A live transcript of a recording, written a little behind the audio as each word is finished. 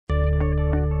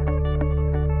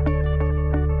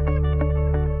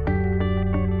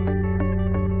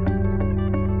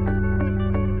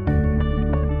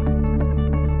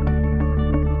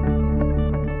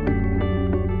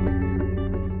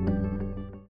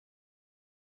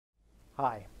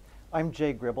Hi, I'm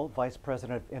Jay Gribble, Vice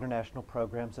President of International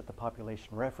Programs at the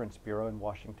Population Reference Bureau in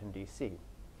Washington, D.C.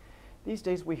 These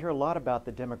days we hear a lot about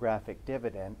the demographic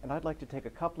dividend, and I'd like to take a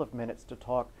couple of minutes to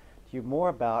talk to you more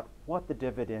about what the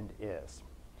dividend is.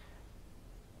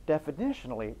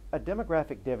 Definitionally, a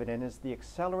demographic dividend is the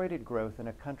accelerated growth in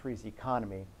a country's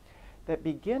economy that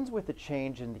begins with a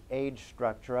change in the age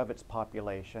structure of its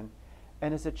population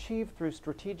and is achieved through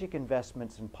strategic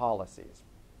investments and policies.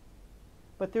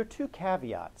 But there are two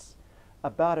caveats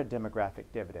about a demographic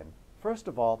dividend. First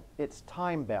of all, it's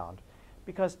time-bound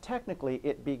because technically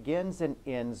it begins and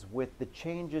ends with the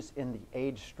changes in the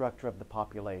age structure of the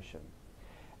population.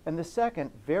 And the second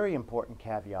very important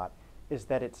caveat is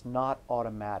that it's not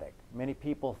automatic. Many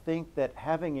people think that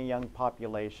having a young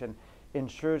population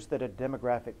ensures that a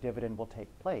demographic dividend will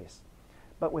take place.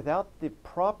 But without the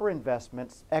proper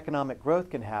investments, economic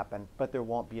growth can happen, but there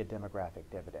won't be a demographic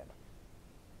dividend.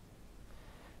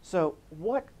 So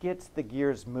what gets the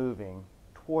gears moving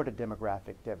toward a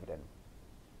demographic dividend?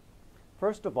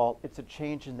 First of all, it's a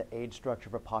change in the age structure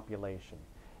of a population.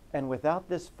 And without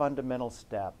this fundamental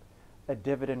step, a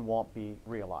dividend won't be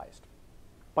realized.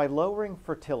 By lowering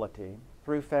fertility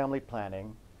through family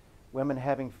planning, women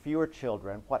having fewer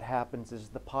children, what happens is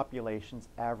the population's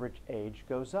average age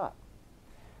goes up.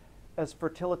 As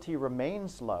fertility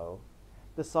remains low,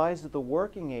 the size of the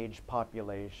working age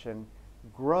population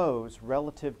grows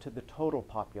relative to the total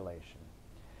population.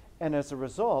 And as a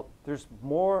result, there's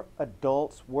more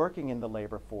adults working in the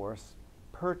labor force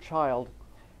per child,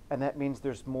 and that means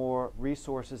there's more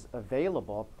resources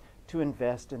available to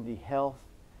invest in the health,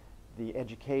 the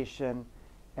education,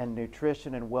 and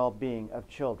nutrition and well-being of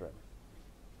children.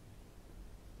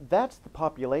 That's the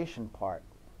population part.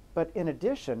 But in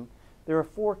addition, there are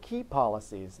four key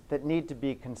policies that need to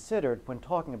be considered when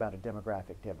talking about a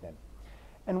demographic dividend.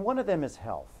 And one of them is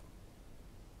health.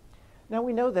 Now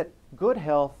we know that good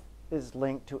health is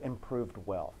linked to improved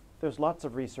wealth. There's lots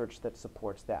of research that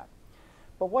supports that.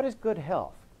 But what is good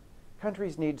health?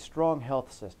 Countries need strong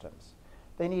health systems.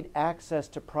 They need access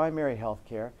to primary health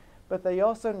care, but they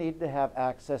also need to have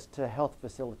access to health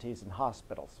facilities and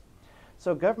hospitals.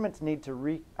 So governments need to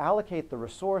reallocate the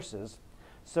resources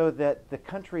so that the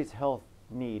country's health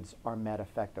needs are met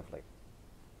effectively.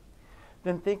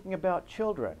 Then thinking about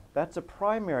children, that's a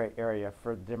primary area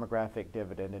for demographic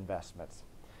dividend investments.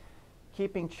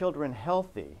 Keeping children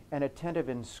healthy and attentive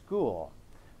in school.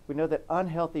 We know that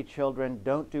unhealthy children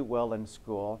don't do well in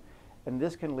school, and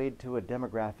this can lead to a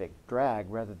demographic drag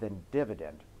rather than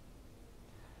dividend.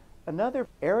 Another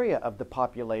area of the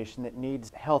population that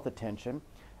needs health attention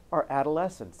are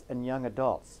adolescents and young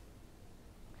adults.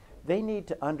 They need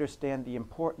to understand the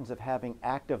importance of having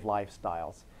active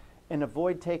lifestyles and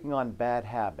avoid taking on bad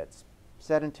habits,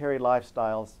 sedentary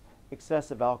lifestyles,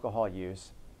 excessive alcohol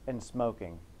use, and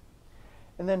smoking.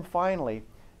 And then finally,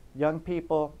 young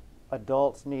people,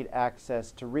 adults need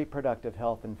access to reproductive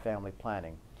health and family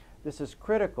planning. This is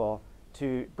critical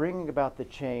to bringing about the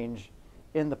change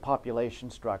in the population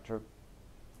structure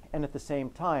and at the same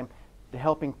time to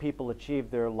helping people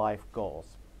achieve their life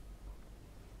goals.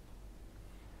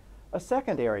 A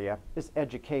second area is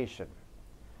education.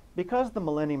 Because of the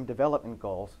Millennium Development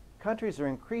Goals, countries are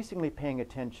increasingly paying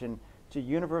attention to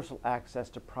universal access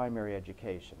to primary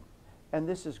education. And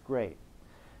this is great.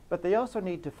 But they also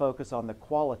need to focus on the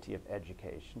quality of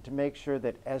education to make sure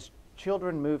that as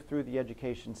children move through the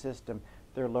education system,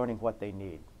 they're learning what they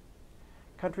need.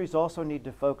 Countries also need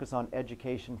to focus on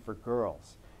education for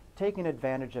girls, taking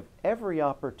advantage of every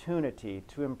opportunity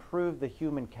to improve the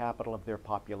human capital of their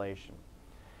population.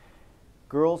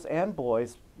 Girls and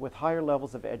boys with higher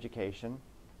levels of education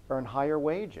earn higher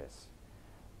wages.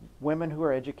 Women who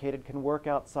are educated can work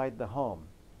outside the home.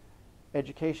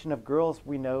 Education of girls,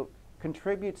 we know,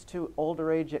 contributes to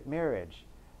older age at marriage,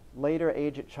 later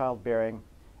age at childbearing,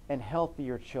 and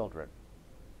healthier children.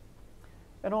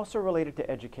 And also related to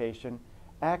education,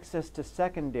 access to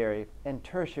secondary and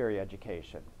tertiary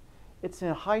education. It's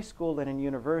in high school and in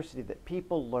university that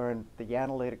people learn the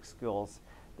analytic skills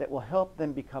that will help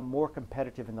them become more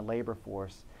competitive in the labor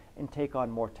force and take on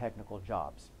more technical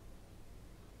jobs.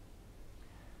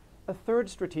 A third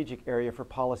strategic area for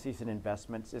policies and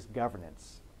investments is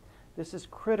governance. This is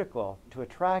critical to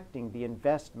attracting the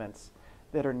investments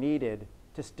that are needed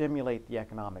to stimulate the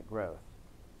economic growth.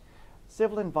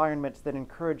 Civil environments that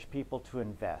encourage people to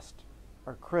invest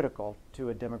are critical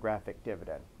to a demographic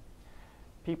dividend.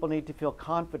 People need to feel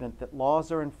confident that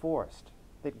laws are enforced,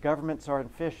 that governments are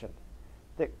efficient,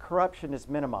 that corruption is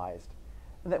minimized,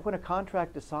 and that when a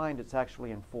contract is signed, it's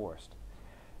actually enforced.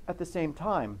 At the same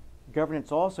time,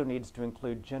 governance also needs to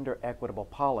include gender equitable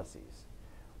policies.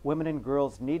 Women and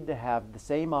girls need to have the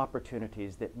same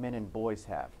opportunities that men and boys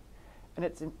have. And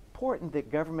it's important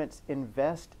that governments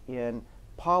invest in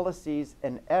policies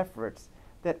and efforts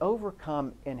that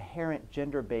overcome inherent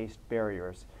gender-based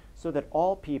barriers so that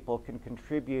all people can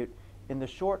contribute in the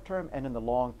short term and in the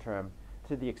long term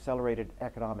to the accelerated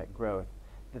economic growth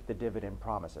that the dividend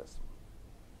promises.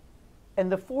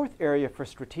 And the fourth area for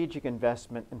strategic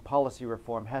investment and policy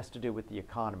reform has to do with the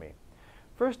economy.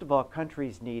 First of all,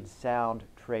 countries need sound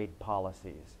trade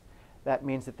policies. That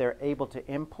means that they're able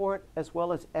to import as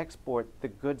well as export the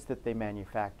goods that they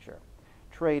manufacture.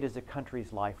 Trade is a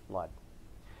country's lifeblood.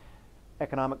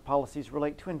 Economic policies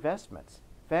relate to investments.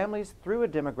 Families, through a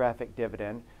demographic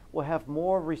dividend, will have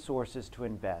more resources to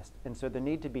invest, and so there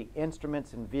need to be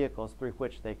instruments and vehicles through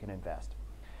which they can invest.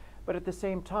 But at the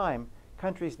same time,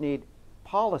 countries need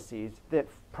policies that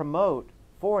promote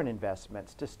foreign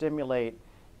investments to stimulate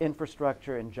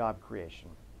infrastructure and job creation.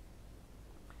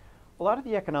 A lot of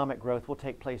the economic growth will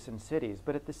take place in cities,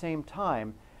 but at the same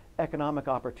time, economic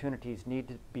opportunities need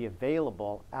to be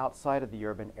available outside of the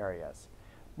urban areas.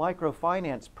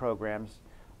 Microfinance programs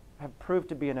have proved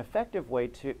to be an effective way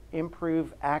to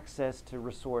improve access to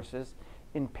resources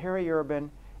in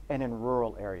peri-urban and in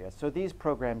rural areas. So these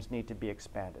programs need to be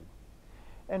expanded.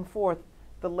 And fourth,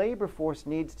 the labor force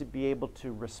needs to be able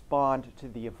to respond to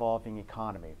the evolving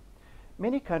economy.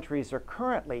 Many countries are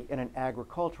currently in an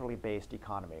agriculturally based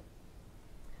economy,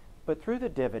 but through the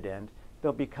dividend,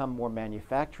 they'll become more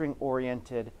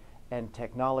manufacturing-oriented and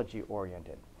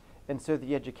technology-oriented. And so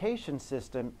the education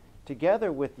system,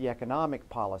 together with the economic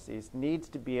policies, needs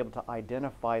to be able to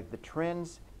identify the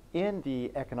trends in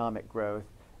the economic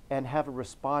growth and have a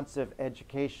responsive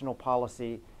educational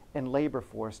policy and labor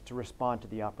force to respond to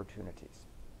the opportunities.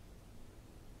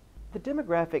 The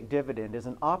demographic dividend is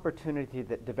an opportunity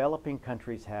that developing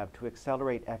countries have to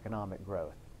accelerate economic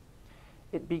growth.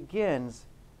 It begins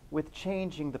with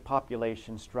changing the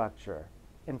population structure,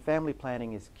 and family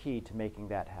planning is key to making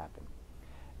that happen.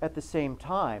 At the same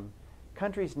time,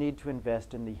 countries need to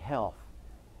invest in the health,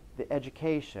 the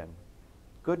education,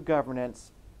 good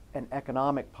governance, and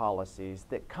economic policies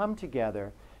that come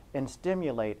together and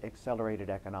stimulate accelerated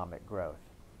economic growth.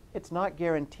 It's not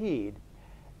guaranteed,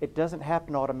 it doesn't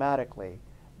happen automatically,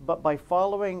 but by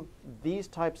following these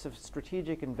types of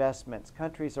strategic investments,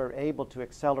 countries are able to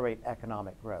accelerate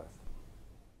economic growth.